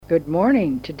Good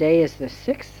morning. Today is the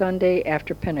sixth Sunday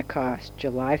after Pentecost,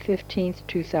 July 15th,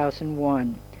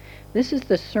 2001. This is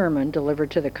the sermon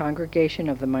delivered to the congregation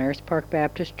of the Myers Park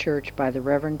Baptist Church by the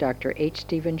Reverend Dr. H.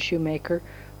 Stephen Shoemaker,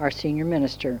 our senior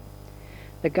minister.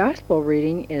 The Gospel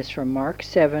reading is from Mark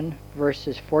 7,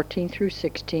 verses 14 through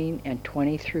 16 and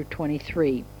 20 through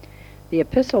 23. The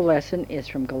epistle lesson is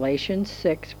from Galatians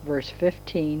 6, verse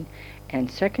 15, and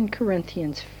 2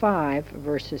 Corinthians 5,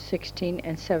 verses 16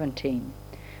 and 17.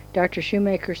 Dr.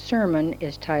 Shoemaker's sermon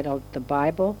is titled The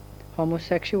Bible,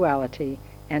 Homosexuality,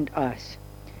 and Us.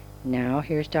 Now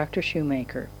here's Dr.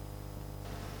 Shoemaker.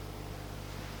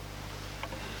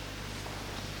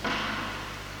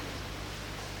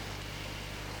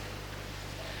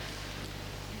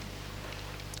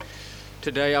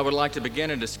 Today I would like to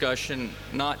begin a discussion,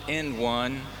 not end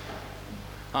one,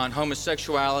 on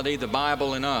homosexuality, the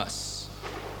Bible, and us.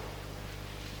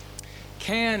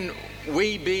 Can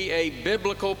we be a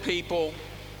biblical people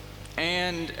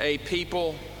and a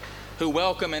people who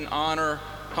welcome and honor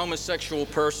homosexual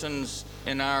persons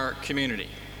in our community?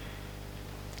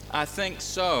 I think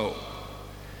so.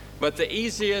 But the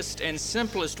easiest and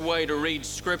simplest way to read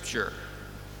Scripture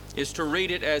is to read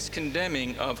it as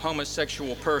condemning of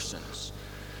homosexual persons.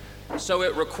 So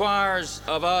it requires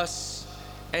of us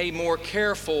a more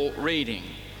careful reading.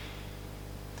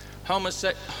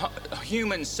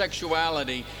 Human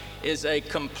sexuality is a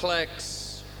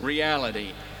complex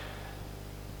reality.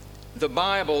 The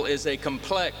Bible is a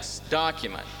complex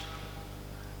document.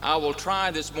 I will try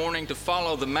this morning to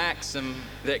follow the maxim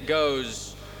that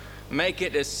goes, make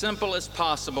it as simple as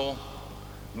possible,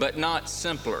 but not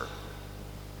simpler.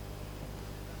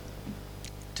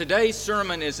 Today's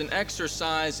sermon is an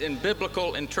exercise in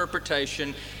biblical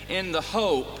interpretation in the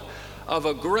hope of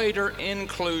a greater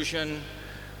inclusion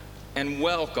and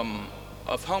welcome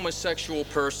of homosexual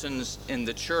persons in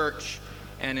the church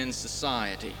and in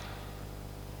society.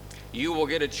 You will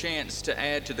get a chance to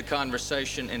add to the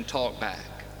conversation and talk back.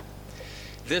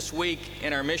 This week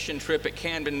in our mission trip at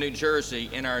Camden, New Jersey,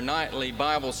 in our nightly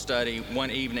Bible study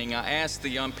one evening, I asked the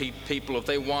young people if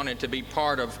they wanted to be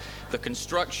part of the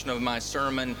construction of my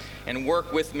sermon and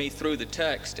work with me through the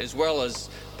text, as well as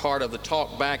part of the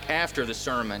talk back after the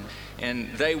sermon.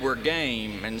 And they were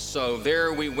game, and so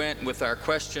there we went with our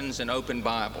questions and open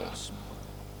Bibles.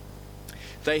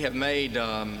 They have made,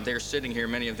 they're sitting here,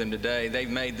 many of them today, they've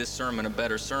made this sermon a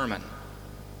better sermon.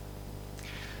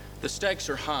 The stakes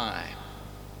are high.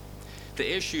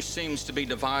 The issue seems to be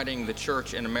dividing the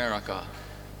church in America,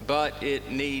 but it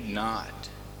need not.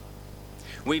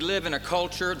 We live in a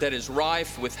culture that is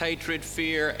rife with hatred,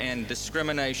 fear, and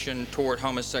discrimination toward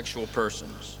homosexual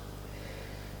persons.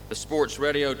 The sports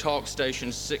radio talk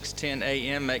station 610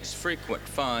 AM makes frequent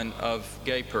fun of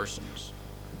gay persons.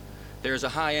 There's a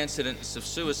high incidence of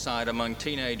suicide among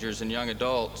teenagers and young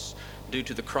adults due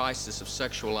to the crisis of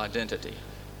sexual identity.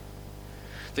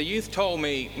 The youth told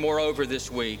me, moreover,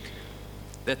 this week,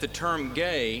 that the term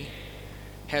gay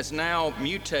has now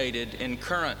mutated in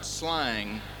current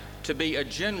slang to be a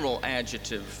general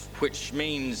adjective, which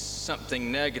means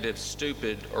something negative,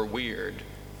 stupid, or weird.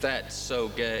 That's so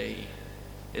gay,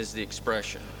 is the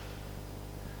expression.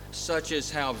 Such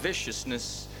is how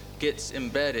viciousness gets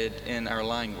embedded in our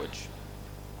language.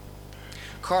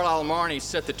 Carlisle Marney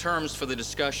set the terms for the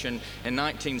discussion in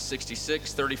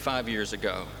 1966, 35 years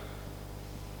ago.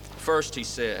 First, he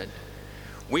said,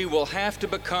 we will have to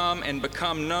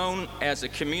become known as a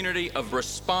community of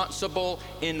responsible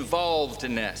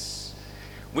involvedness.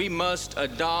 We must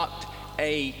adopt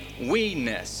a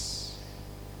we-ness.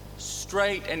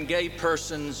 Straight and gay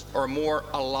persons are more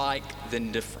alike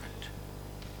than different.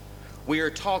 We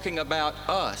are talking about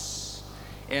us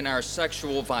in our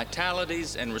sexual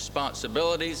vitalities and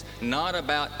responsibilities, not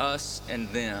about us and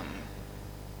them.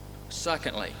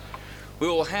 Secondly, we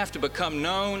will have to become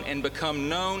known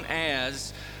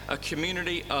as a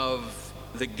community of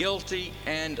the guilty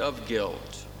and of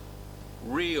guilt,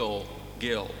 real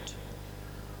guilt.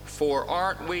 For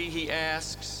aren't we, he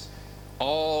asks,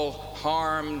 all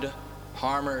harmed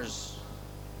harmers?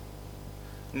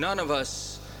 None of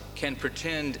us can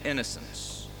pretend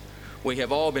innocence. We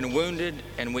have all been wounded,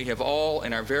 and we have all,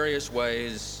 in our various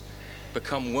ways,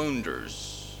 become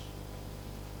wounders.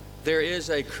 There is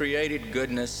a created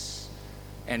goodness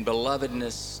and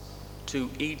belovedness to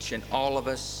each and all of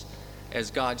us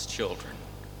as God's children.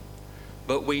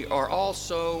 But we are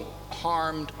also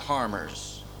harmed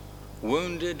harmers,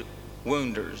 wounded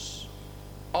wounders,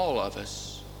 all of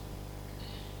us.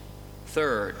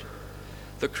 Third,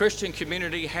 the Christian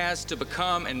community has to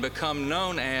become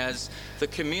known as the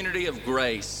community of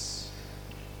grace.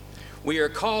 We are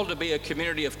called to be a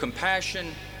community of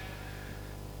compassion,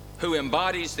 who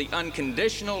embodies the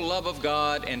unconditional love of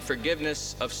God and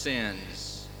forgiveness of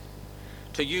sins.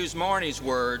 To use Marnie's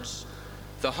words,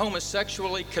 the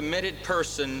homosexually committed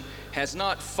person has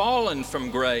not fallen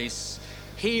from grace.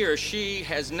 He or she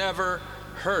has never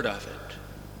heard of it.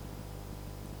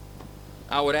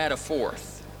 I would add a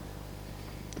fourth.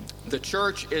 The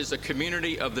church is a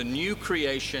community of the new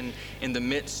creation in the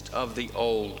midst of the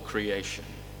old creation.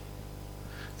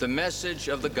 The message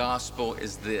of the gospel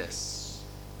is this: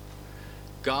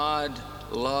 God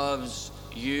loves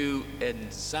you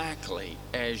exactly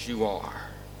as you are.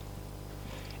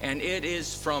 And it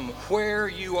is from where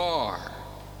you are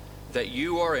that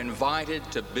you are invited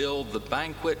to build the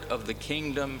banquet of the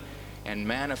kingdom and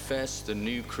manifest the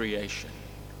new creation.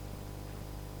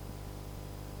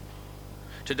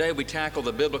 Today we tackle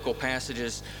the biblical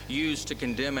passages used to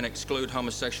condemn and exclude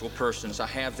homosexual persons. I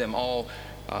have them all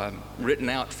written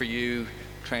out for you,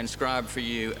 transcribed for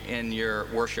you in your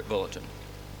worship bulletin.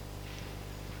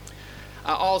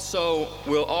 I also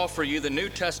will offer you the New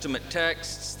Testament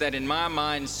texts that in my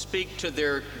mind speak to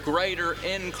their greater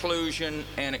inclusion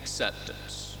and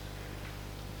acceptance.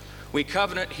 We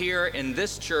covenant here in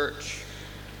this church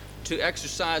to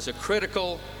exercise a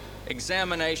critical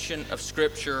examination of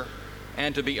Scripture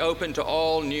and to be open to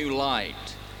all new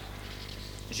light.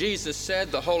 Jesus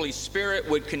said the Holy Spirit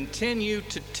would continue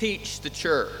to teach the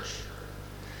church.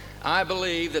 I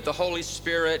believe that the Holy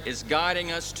Spirit is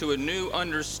guiding us to a new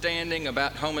understanding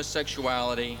about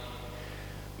homosexuality,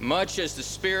 much as the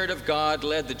Spirit of God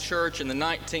led the church in the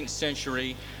 19th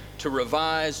century to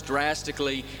revise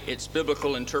drastically its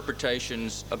biblical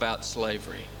interpretations about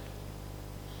slavery.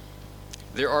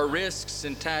 There are risks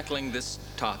in tackling this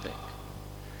topic,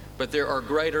 but there are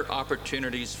greater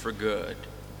opportunities for good.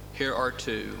 Here are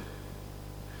two.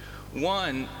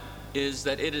 One is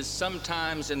that it is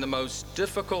sometimes in the most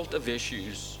difficult of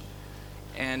issues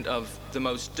and of the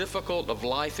most difficult of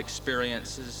life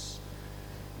experiences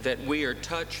that we are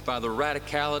touched by the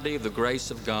radicality of the grace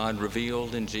of God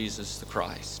revealed in Jesus the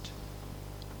Christ.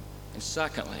 And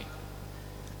secondly,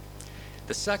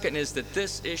 the second is that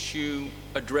this issue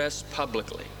addressed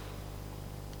publicly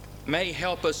may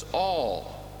help us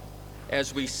all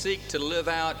as we seek to live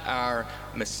out our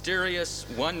mysterious,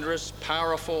 wondrous,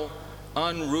 powerful,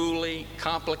 unruly,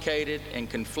 complicated, and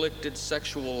conflicted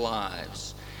sexual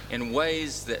lives in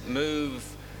ways that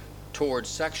move toward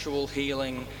sexual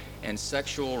healing and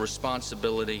sexual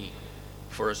responsibility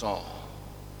for us all.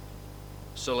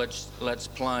 So let's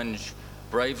plunge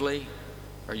bravely.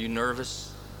 Are you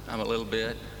nervous? I'm a little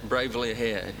bit. Bravely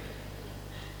ahead.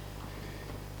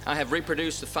 I have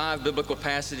reproduced the 5 biblical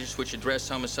passages which address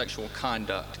homosexual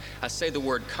conduct. I say the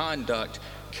word conduct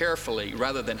carefully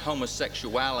rather than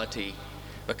homosexuality,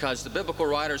 because the biblical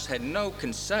writers had no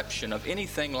conception of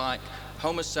anything like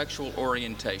homosexual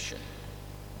orientation.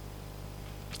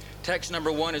 Text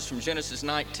number 1 is from Genesis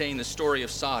 19, the story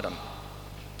of Sodom.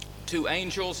 2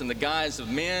 angels in the guise of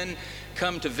men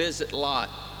come to visit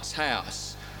Lot's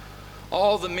house.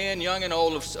 All the men, young and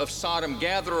old, of Sodom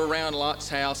gather around Lot's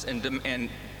house and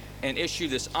issue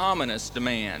this ominous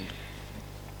demand.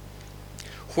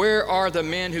 Where are the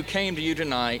men who came to you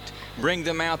tonight? Bring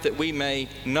them out that we may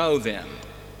know them.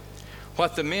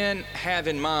 What the men have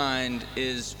in mind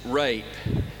is rape,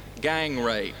 gang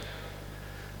rape.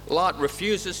 Lot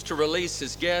refuses to release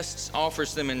his guests,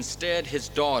 offers them instead his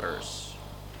daughters,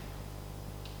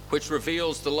 which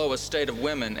reveals the low estate of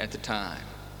women at the time.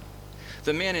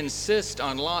 The men insist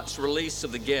on Lot's release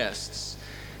of the guests.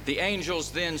 The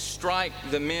angels then strike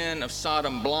the men of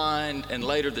Sodom blind, and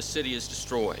later the city is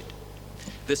destroyed.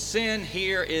 The sin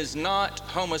here is not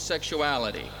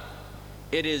homosexuality.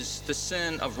 It is the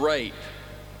sin of rape.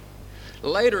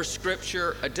 Later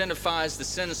Scripture identifies the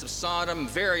sins of Sodom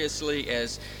variously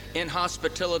as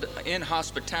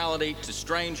inhospitality to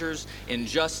strangers,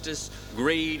 injustice,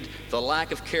 greed, the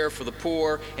lack of care for the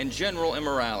poor, and general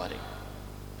immorality,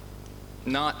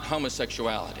 not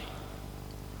homosexuality.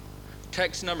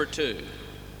 Text number 2,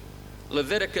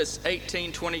 Leviticus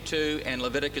 18:22 and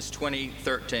Leviticus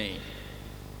 20:13.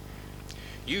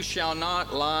 You shall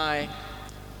not lie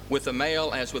with a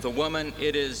male as with a woman.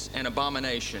 It is an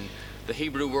abomination. The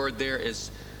Hebrew word there is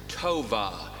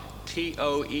tovah,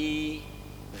 Toevah,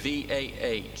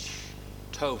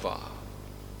 tovah.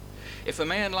 If a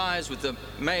man lies with a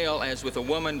male as with a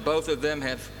woman, both of them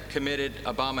have committed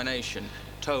abomination,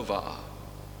 tovah.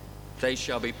 They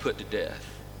shall be put to death.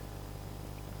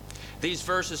 These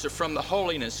verses are from the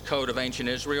Holiness Code of ancient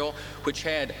Israel, which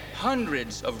had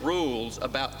hundreds of rules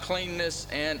about cleanness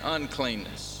and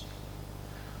uncleanness.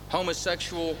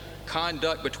 Homosexual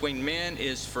conduct between men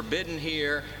is forbidden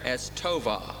here as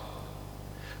tovah.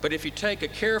 But if you take a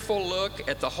careful look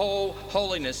at the whole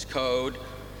holiness code,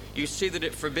 you see that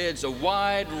it forbids a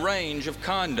wide range of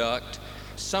conduct,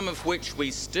 some of which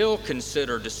we still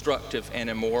consider destructive and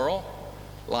immoral,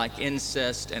 like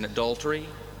incest and adultery,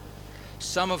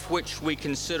 some of which we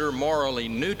consider morally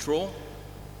neutral,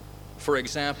 for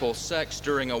example, sex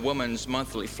during a woman's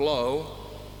monthly flow,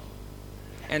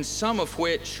 and some of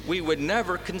which we would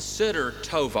never consider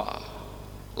tova,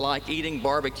 like eating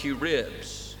barbecue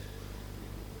ribs.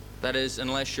 That is,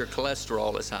 unless your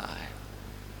cholesterol is high.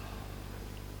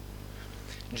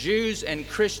 Jews and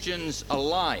Christians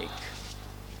alike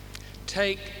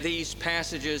take these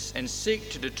passages and seek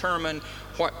to determine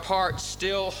what parts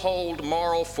still hold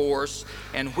moral force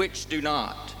and which do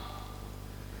not.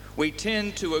 We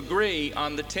tend to agree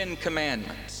on the 10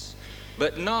 Commandments,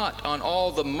 but not on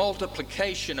all the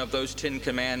multiplication of those 10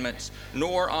 Commandments,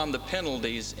 nor on the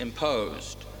penalties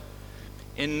imposed.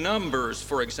 In Numbers,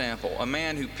 for example, a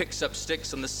man who picks up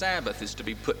sticks on the Sabbath is to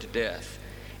be put to death.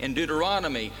 In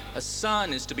Deuteronomy, a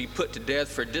son is to be put to death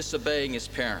for disobeying his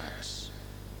parents.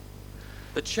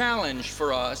 The challenge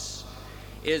for us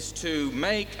is to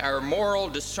make our moral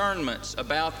discernments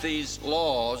about these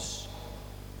laws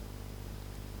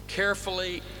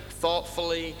carefully,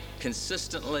 thoughtfully,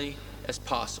 consistently as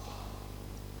possible.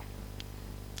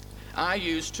 I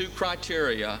use 2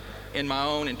 criteria in my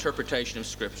own interpretation of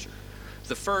Scripture.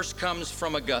 The first comes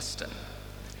from Augustine.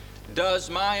 Does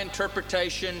my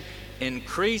interpretation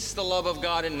increase the love of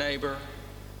God and neighbor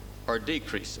or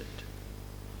decrease it?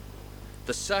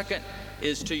 The second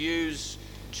is to use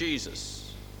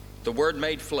Jesus, the Word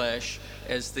made flesh,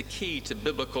 as the key to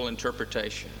biblical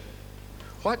interpretation.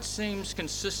 What seems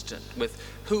consistent with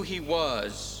who he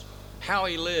was, how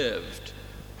he lived,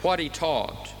 what he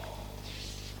taught?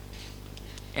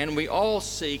 And we all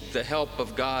seek the help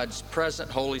of God's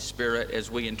present Holy Spirit as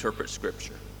we interpret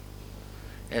Scripture.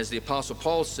 As the Apostle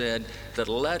Paul said, the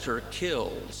letter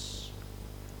kills,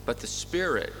 but the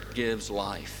Spirit gives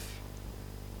life.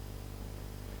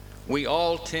 We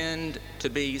all tend to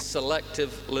be selective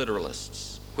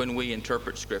literalists when we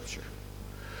interpret Scripture.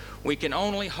 We can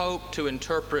only hope to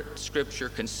interpret Scripture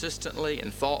consistently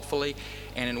and thoughtfully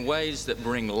and in ways that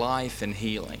bring life and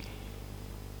healing.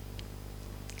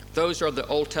 Those are the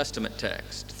Old Testament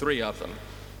texts, 3 of them.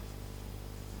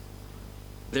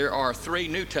 There are 3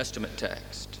 New Testament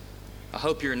texts. I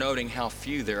hope you're noting how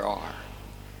few there are.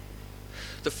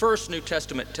 The first New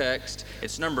Testament text,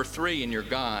 it's number 3 in your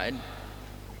guide,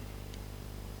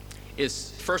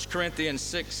 is 1 Corinthians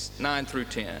 6, 9 through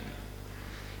 10.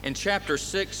 In chapter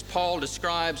 6, Paul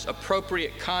describes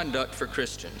appropriate conduct for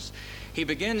Christians. He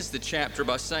begins the chapter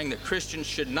by saying that Christians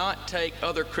should not take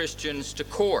other Christians to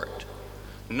court.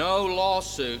 No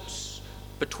lawsuits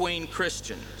between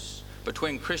Christians,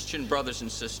 between Christian brothers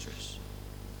and sisters.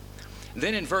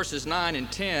 Then in verses 9 and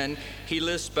 10, he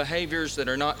lists behaviors that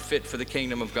are not fit for the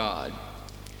kingdom of God.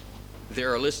 They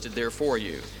are listed there for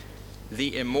you.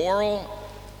 The immoral,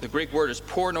 the Greek word is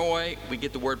pornoi, we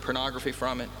get the word pornography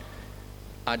from it.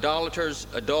 Idolaters,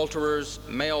 adulterers,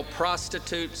 male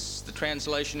prostitutes, the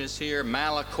translation is here,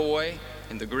 malakoi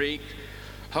in the Greek.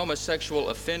 Homosexual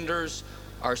offenders,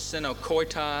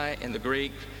 arsenokoitai in the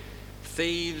Greek.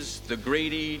 Thieves, the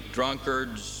greedy,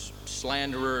 drunkards,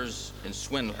 slanderers, and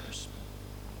swindlers.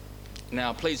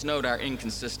 Now, please note our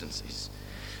inconsistencies.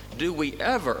 Do we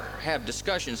ever have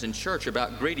discussions in church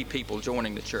about greedy people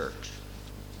joining the church?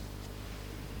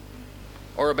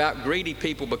 Or about greedy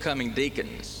people becoming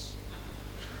deacons?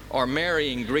 Or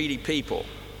marrying greedy people?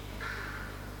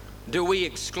 Do we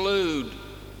exclude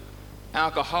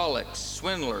alcoholics,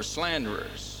 swindlers,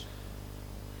 slanderers?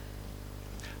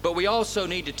 But we also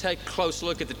need to take a close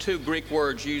look at the 2 Greek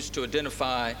words used to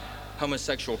identify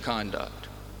homosexual conduct.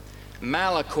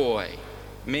 Malakoi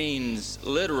means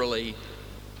literally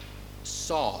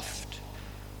soft,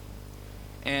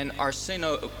 and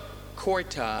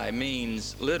arsenokoitai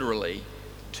means literally,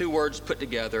 2 words put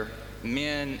together,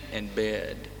 men and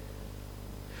bed.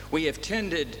 We have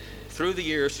tended through the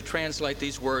years to translate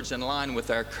these words in line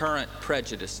with our current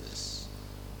prejudices.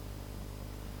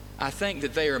 I think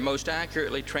that they are most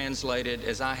accurately translated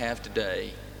as I have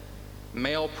today: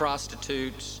 male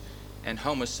prostitutes and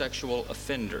homosexual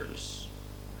offenders.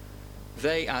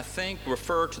 They, I think,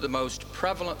 refer to the most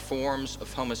prevalent forms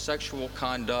of homosexual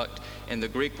conduct in the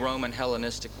Greek, Roman,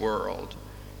 Hellenistic world.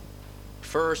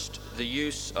 First, the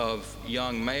use of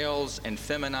young males and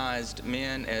feminized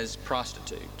men as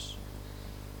prostitutes.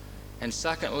 And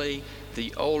secondly,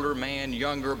 the older man,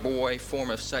 younger boy form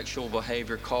of sexual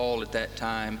behavior called at that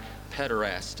time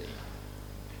pederasty.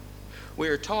 We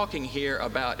are talking here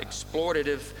about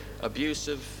exploitative,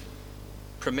 abusive,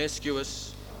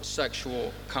 promiscuous,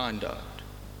 homosexual conduct.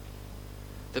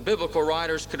 The biblical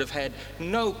writers could have had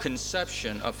no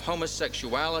conception of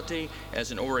homosexuality as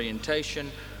an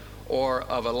orientation or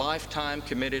of a lifetime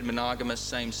committed monogamous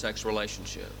same-sex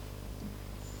relationship.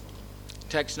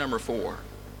 Text number 4,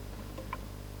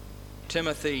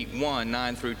 Timothy 1,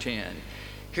 9 through 10.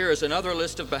 Here is another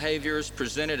list of behaviors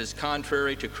presented as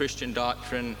contrary to Christian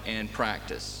doctrine and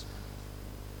practice.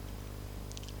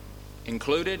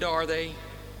 Included are they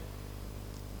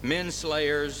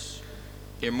menslayers,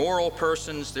 immoral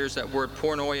persons, there's that word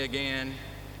pornoi again,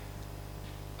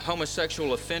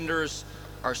 homosexual offenders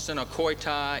are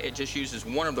synokoitai, it just uses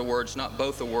one of the words, not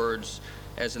both the words,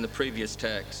 as in the previous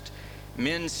text.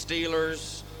 Men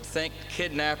stealers, think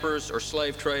kidnappers or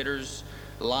slave traders,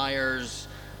 liars,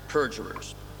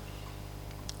 perjurers.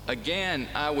 Again,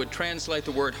 I would translate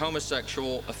the word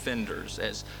homosexual offenders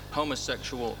as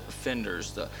homosexual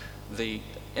offenders. The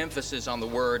emphasis on the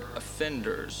word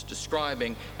offenders,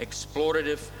 describing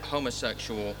exploitative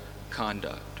homosexual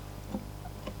conduct.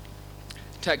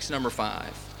 Text number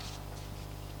 5,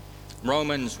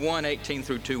 Romans 1, 18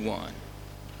 through 2:1.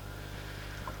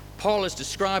 Paul is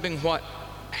describing what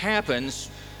happens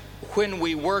when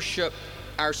we worship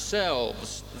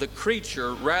ourselves, the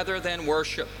creature, rather than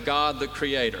worship God, the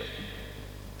Creator.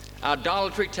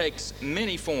 Idolatry takes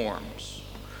many forms.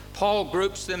 Paul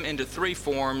groups them into 3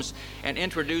 forms and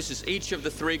introduces each of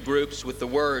the 3 groups with the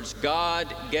words,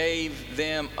 God gave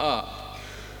them up,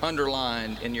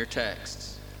 underlined in your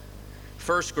texts.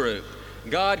 First group,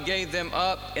 God gave them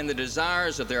up in the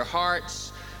desires of their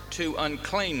hearts to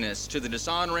uncleanness, to the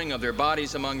dishonoring of their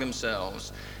bodies among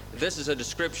themselves. This is a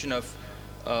description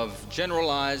of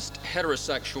generalized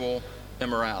heterosexual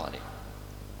immorality.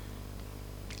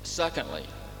 Secondly,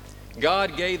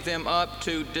 God gave them up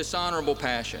to dishonorable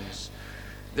passions.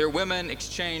 Their women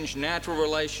exchanged natural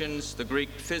relations, the Greek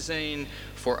physine,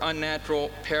 for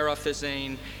unnatural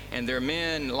paraphysine, and their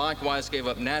men likewise gave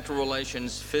up natural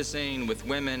relations, physine, with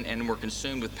women, and were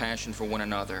consumed with passion for one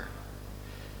another.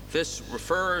 This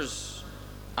refers,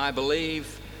 I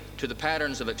believe, to the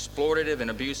patterns of exploitative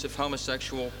and abusive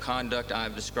homosexual conduct I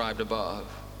have described above.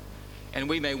 And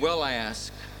we may well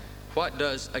ask, what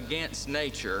does against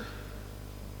nature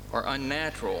or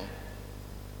unnatural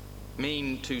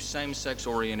mean to same-sex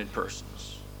oriented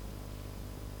persons?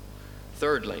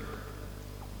 Thirdly,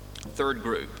 third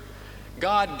group,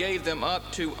 God gave them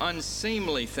up to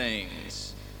unseemly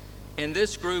things. In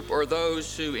this group are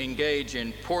those who engage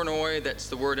in pornoi, that's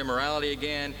the word immorality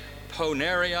again,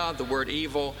 poneria, the word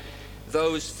evil,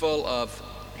 those full of,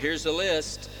 here's the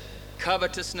list,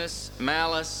 covetousness,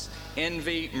 malice,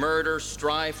 envy, murder,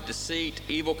 strife, deceit,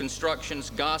 evil constructions,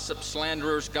 gossip,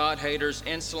 slanderers, God-haters,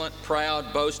 insolent,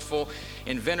 proud, boastful,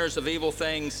 inventors of evil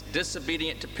things,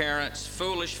 disobedient to parents,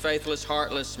 foolish, faithless,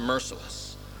 heartless,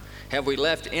 merciless. Have we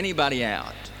left anybody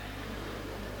out?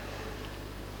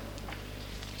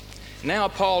 Now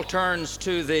Paul turns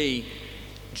to the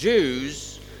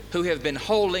Jews who have been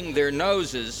holding their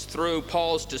noses through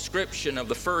Paul's description of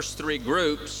the first 3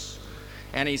 groups,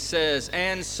 and he says,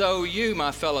 and so you,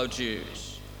 my fellow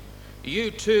Jews,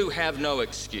 you too have no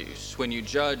excuse when you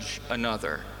judge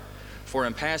another. For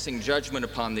in passing judgment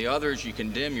upon the others, you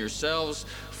condemn yourselves,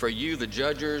 for you, the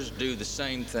judges, do the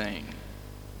same thing.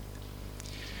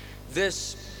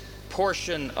 This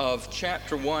portion of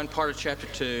chapter 1, part of chapter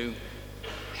 2,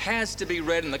 has to be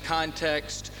read in the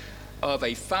context of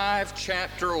a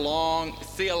 5-chapter long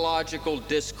theological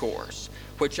discourse,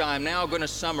 which I am now going to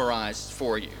summarize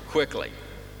for you quickly.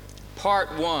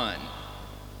 Part 1,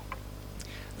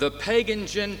 the pagan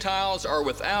Gentiles are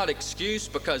without excuse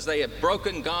because they have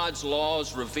broken God's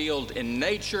laws revealed in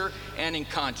nature and in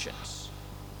conscience.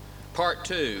 Part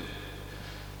 2,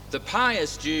 the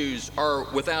pious Jews are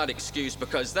without excuse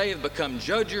because they have become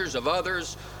judges of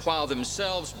others while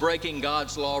themselves breaking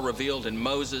God's law revealed in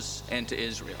Moses and to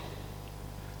Israel.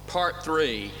 Part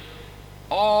 3,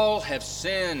 all have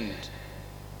sinned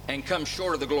and come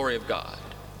short of the glory of God.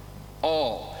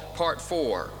 All. Part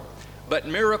 4, but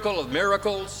miracle of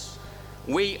miracles,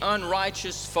 we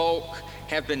unrighteous folk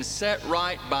have been set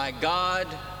right by God,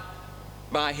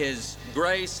 by His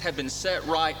grace, have been set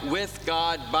right with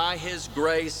God by His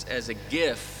grace as a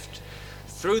gift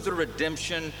through the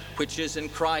redemption which is in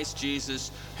Christ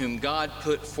Jesus, whom God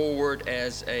put forward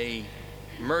as a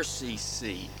mercy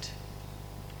seat.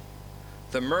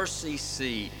 The mercy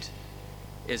seat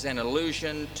is an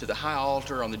allusion to the high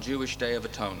altar on the Jewish Day of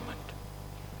Atonement.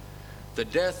 The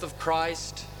death of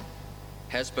Christ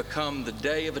has become the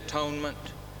Day of Atonement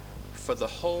for the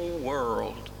whole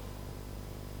world.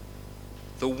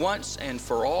 The once and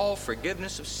for all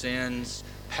forgiveness of sins,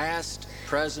 past,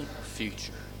 present,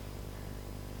 future.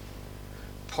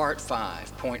 Part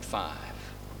 5, point 5.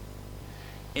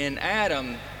 In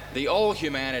Adam, the old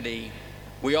humanity,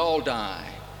 we all die.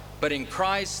 But in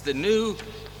Christ, the new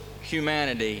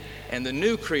humanity and the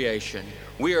new creation,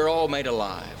 we are all made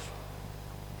alive.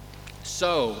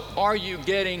 So, are you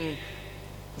getting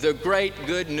the great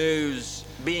good news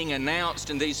being announced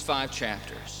in these 5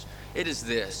 chapters? It is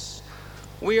this: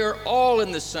 we are all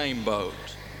in the same boat,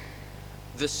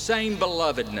 the same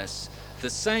belovedness, the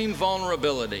same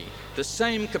vulnerability, the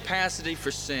same capacity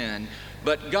for sin,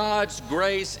 but God's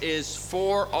grace is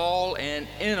for all and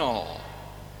in all.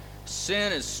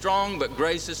 Sin is strong, but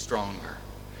grace is stronger.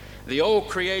 The old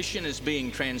creation is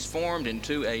being transformed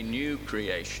into a new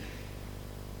creation.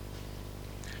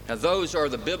 Now, those are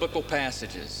the biblical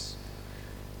passages,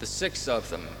 the 6 of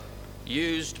them,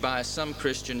 used by some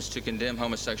Christians to condemn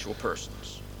homosexual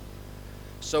persons.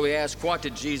 So we ask, what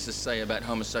did Jesus say about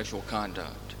homosexual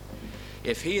conduct?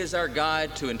 If he is our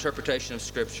guide to interpretation of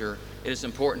Scripture, it is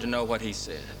important to know what he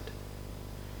said.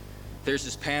 There's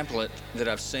this pamphlet that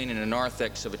I've seen in a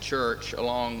narthex of a church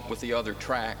along with the other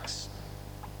tracts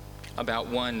about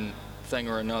one thing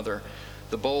or another.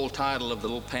 The bold title of the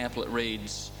little pamphlet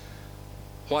reads,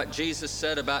 "What Jesus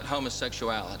Said About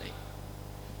Homosexuality."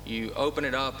 You open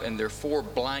it up and there are 4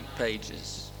 blank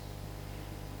pages.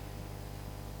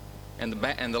 And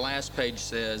the last page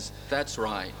says, "That's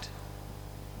right.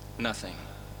 Nothing."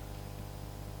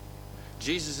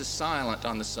 Jesus is silent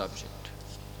on the subject.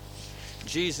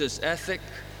 Jesus' ethic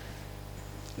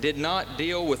did not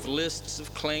deal with lists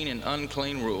of clean and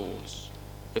unclean rules.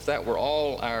 If that were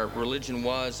all our religion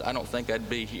was, I don't think I'd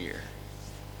be here.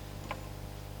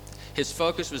 His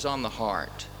focus was on the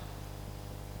heart.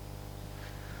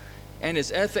 And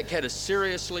his ethic had a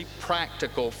seriously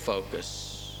practical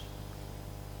focus.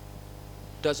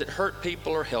 Does it hurt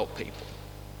people or help people?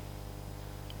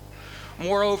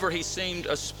 Moreover, he seemed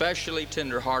especially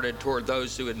tender-hearted toward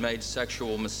those who had made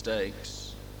sexual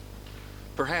mistakes.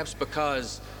 Perhaps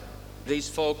because these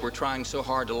folk were trying so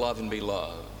hard to love and be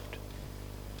loved.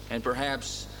 And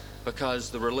perhaps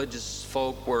because the religious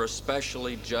folk were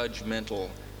especially judgmental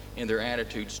in their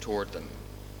attitudes toward them.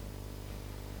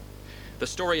 The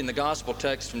story in the gospel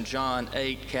text from John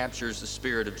 8 captures the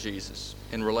spirit of Jesus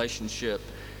in relationship,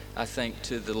 I think,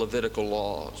 to the Levitical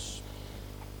laws.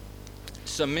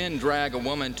 Some men drag a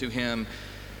woman to him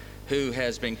who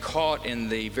has been caught in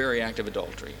the very act of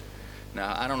adultery.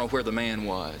 Now, I don't know where the man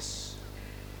was.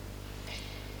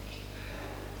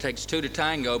 It takes 2 to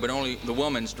tango, but only the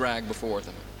woman's dragged before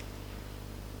them.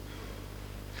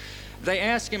 They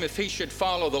ask him if he should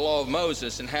follow the law of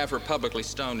Moses and have her publicly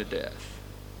stoned to death.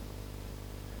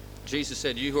 Jesus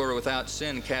said, "You who are without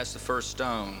sin, cast the first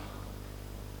stone."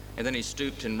 And then he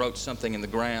stooped and wrote something in the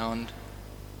ground.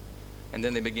 And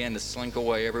then they began to slink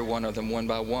away, every one of them, one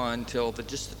by one, till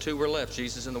just the 2 were left,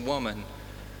 Jesus and the woman.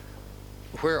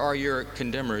 "Where are your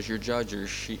condemners, your judges?"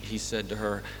 he said to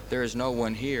her. "There is no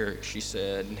one here," she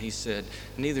said. And he said,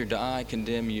 "Neither do I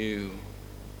condemn you.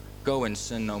 Go and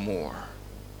sin no more."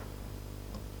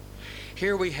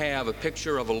 Here we have a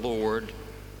picture of a Lord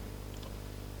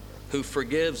who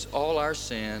forgives all our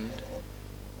sin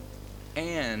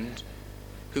and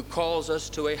who calls us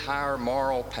to a higher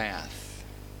moral path.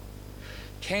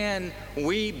 Can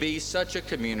we be such a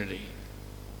community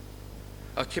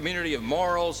of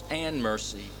morals and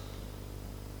mercy,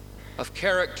 of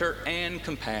character and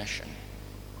compassion?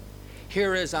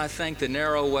 Here is, I think, the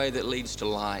narrow way that leads to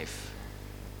life.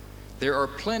 There are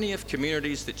plenty of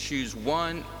communities that choose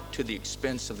one to the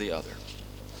expense of the other.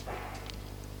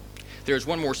 There's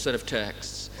one more set of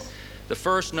texts. The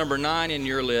first, number 9 in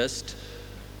your list,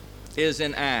 is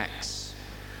in Acts,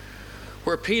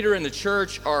 where Peter and the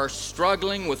church are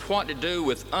struggling with what to do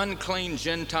with unclean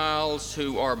Gentiles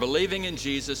who are believing in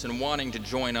Jesus and wanting to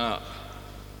join up,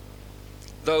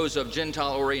 those of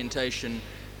Gentile orientation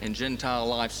and Gentile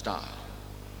lifestyle.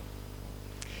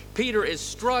 Peter is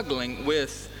struggling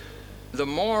with the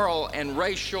moral and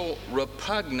racial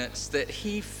repugnance that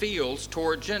he feels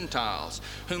toward Gentiles,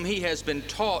 whom he has been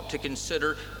taught to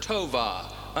consider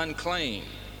tova, unclean.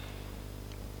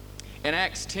 In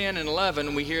Acts 10 and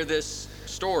 11, we hear this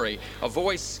story. A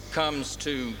voice comes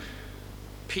to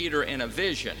Peter in a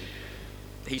vision.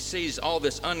 He sees all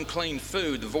this unclean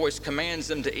food. The voice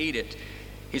commands him to eat it.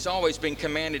 He's always been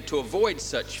commanded to avoid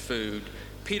such food.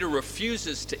 Peter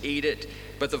refuses to eat it,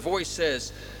 but the voice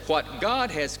says, "What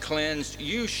God has cleansed,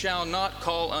 you shall not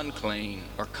call unclean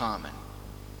or common."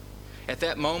 At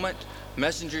that moment,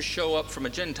 messengers show up from a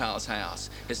Gentile's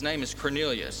house. His name is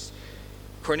Cornelius.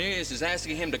 Cornelius is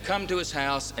asking him to come to his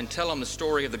house and tell him the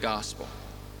story of the gospel.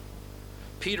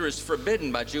 Peter is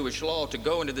forbidden by Jewish law to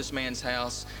go into this man's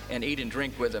house and eat and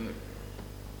drink with him.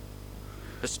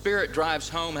 The Spirit drives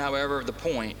home, however, the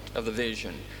point of the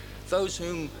vision. Those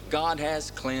whom God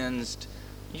has cleansed,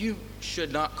 you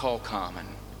should not call common.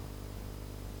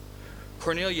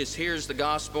 Cornelius hears the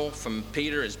gospel from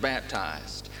Peter, is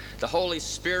baptized. The Holy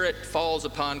Spirit falls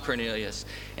upon Cornelius,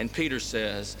 and Peter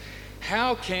says,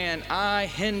 "How can I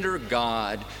hinder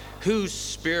God whose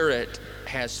Spirit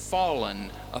has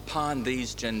fallen upon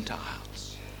these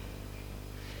Gentiles?"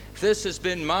 This has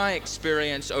been my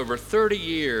experience over 30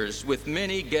 years with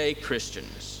many gay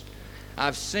Christians.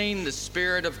 I've seen the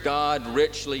Spirit of God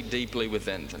richly, deeply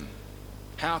within them.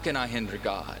 How can I hinder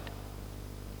God?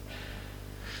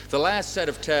 The last set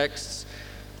of texts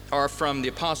are from the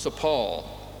Apostle Paul.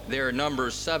 There are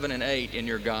Numbers 7 and 8 in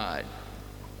your guide.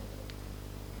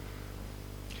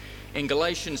 In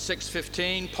Galatians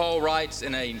 6:15, Paul writes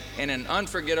in an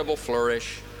unforgettable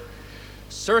flourish,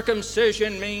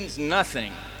 "Circumcision means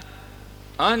nothing.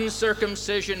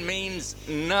 Uncircumcision means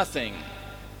nothing,"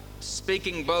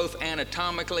 speaking both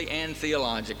anatomically and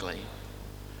theologically.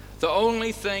 The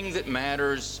only thing that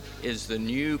matters is the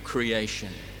new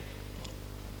creation.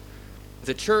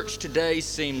 The church today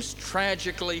seems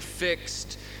tragically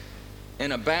fixed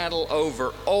in a battle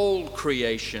over old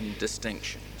creation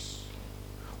distinctions,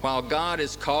 while God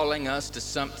is calling us to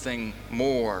something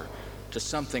more, to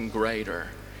something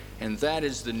greater, and that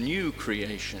is the new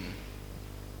creation.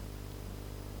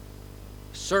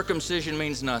 Circumcision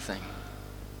means nothing.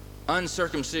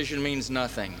 Uncircumcision means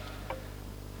nothing.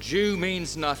 Jew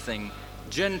means nothing.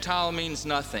 Gentile means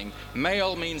nothing.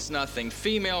 Male means nothing.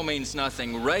 Female means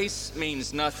nothing. Race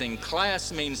means nothing.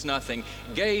 Class means nothing.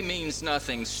 Gay means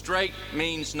nothing. Straight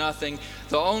means nothing.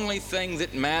 The only thing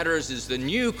that matters is the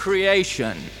new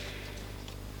creation.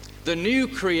 The new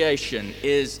creation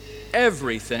is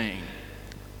everything.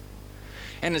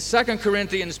 And in 2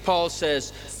 Corinthians, Paul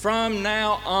says, from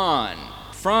now on,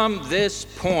 from this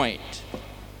point,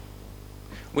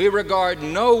 we regard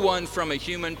no one from a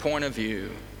human point of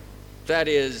view. That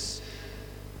is,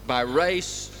 by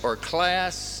race or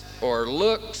class or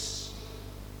looks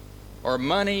or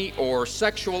money or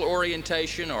sexual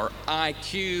orientation or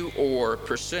IQ or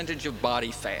percentage of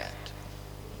body fat.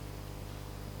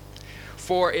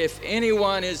 For if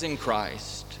anyone is in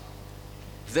Christ,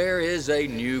 there is a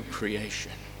new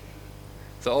creation.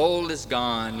 The old is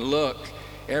gone. Look,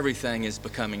 everything is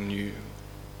becoming new.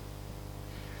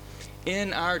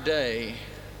 In our day,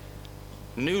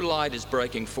 new light is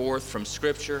breaking forth from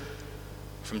Scripture,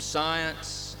 from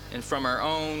science, and from our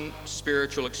own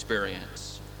spiritual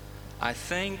experience. I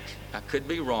think, I could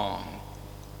be wrong.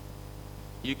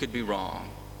 You could be wrong.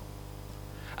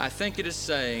 I think it is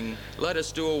saying, let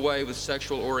us do away with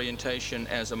sexual orientation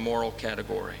as a moral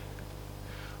category.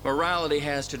 Morality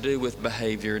has to do with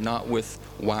behavior, not with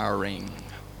wiring.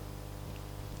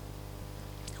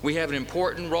 We have an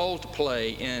important role to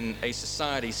play in a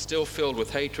society still filled with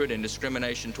hatred and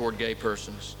discrimination toward gay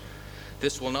persons.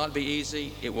 This will not be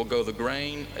easy. It will go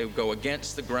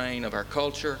against the grain of our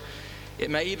culture. It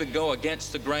may even go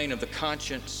against the grain of the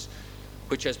conscience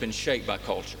which has been shaped by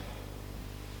culture.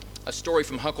 A story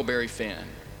from Huckleberry Finn.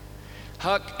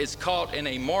 Huck is caught in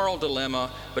a moral dilemma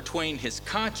between his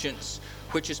conscience,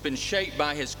 which has been shaped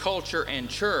by his culture and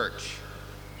church,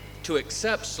 to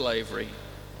accept slavery,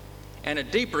 and a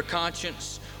deeper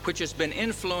conscience which has been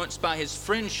influenced by his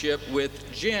friendship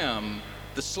with Jim,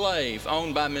 the slave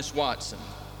owned by Miss Watson.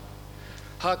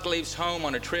 Huck leaves home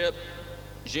on a trip.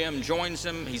 Jim joins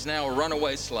him. He's now a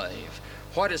runaway slave.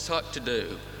 What is Huck to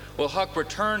do? Will Huck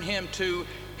return him to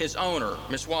his owner,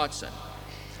 Miss Watson?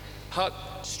 Huck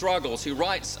struggles. He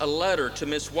writes a letter to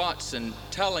Miss Watson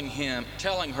telling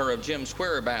her of Jim's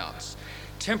whereabouts.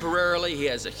 Temporarily, he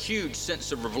has a huge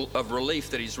sense of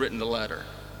relief that he's written the letter.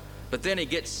 But then he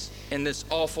gets in this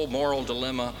awful moral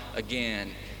dilemma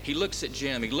again. He looks at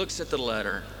Jim, he looks at the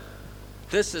letter.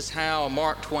 This is how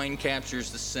Mark Twain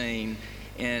captures the scene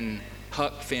in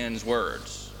Huck Finn's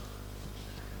words.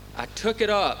 I took it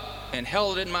up and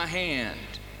held it in my hand.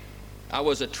 I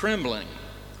was a-trembling,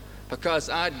 because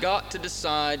I'd got to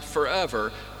decide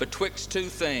forever betwixt two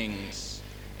things,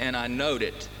 and I knowed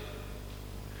it.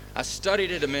 I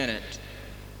studied it a minute,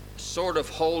 sort of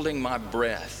holding my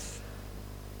breath,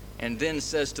 and then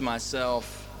says to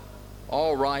myself,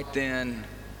 all right then,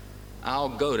 I'll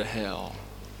go to hell,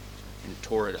 and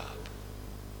tore it up.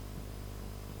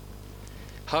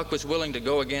 Huck was willing to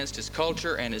go against his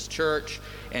culture and his church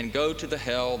and go to the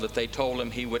hell that they told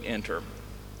him he would enter.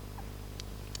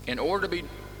 In order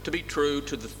to be true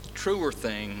to the truer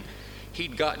thing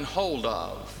he'd gotten hold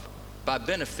of by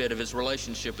benefit of his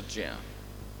relationship with Jim.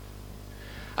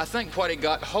 I think what he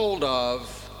got hold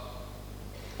of,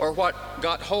 or what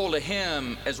got hold of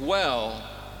him as well,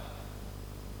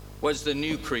 was the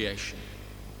new creation.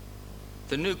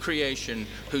 The new creation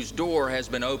whose door has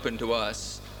been opened to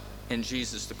us in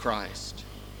Jesus the Christ.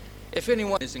 If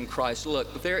anyone is in Christ,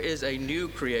 look, there is a new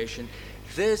creation.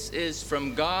 This is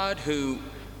from God who,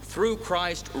 through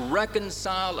Christ,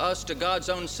 reconciled us to God's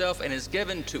own self and has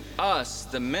given to us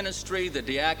the ministry, the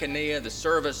diaconia, the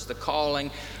service, the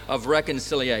calling of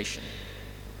reconciliation.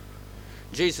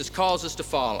 Jesus calls us to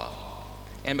follow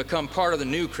and become part of the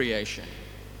new creation.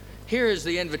 Here is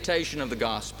the invitation of the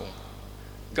gospel.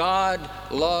 God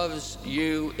loves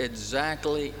you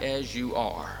exactly as you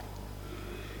are.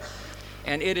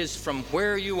 And it is from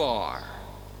where you are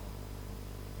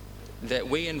that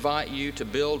we invite you to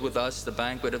build with us the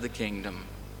banquet of the kingdom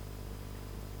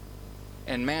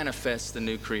and manifest the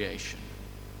new creation.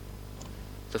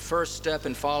 The first step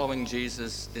in following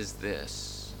Jesus is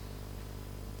this: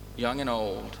 young and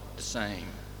old, the same.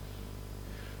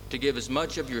 To give as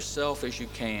much of yourself as you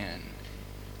can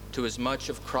to as much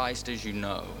of Christ as you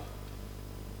know.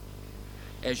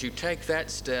 As you take that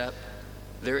step,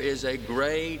 there is a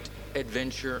great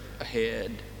adventure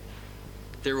ahead.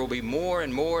 There will be more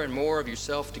and more and more of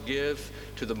yourself to give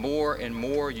to the more and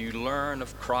more you learn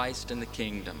of Christ and the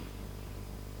kingdom.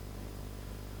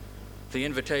 The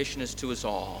invitation is to us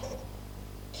all.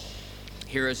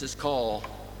 Here is his call.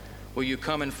 Will you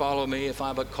come and follow me if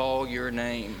I but call your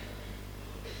name?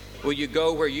 Will you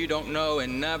go where you don't know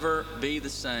and never be the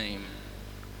same?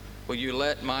 Will you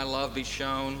let my love be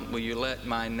shown? Will you let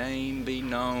my name be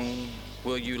known?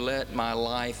 Will you let my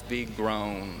life be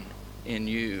grown in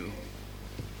you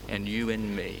and you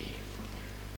in me?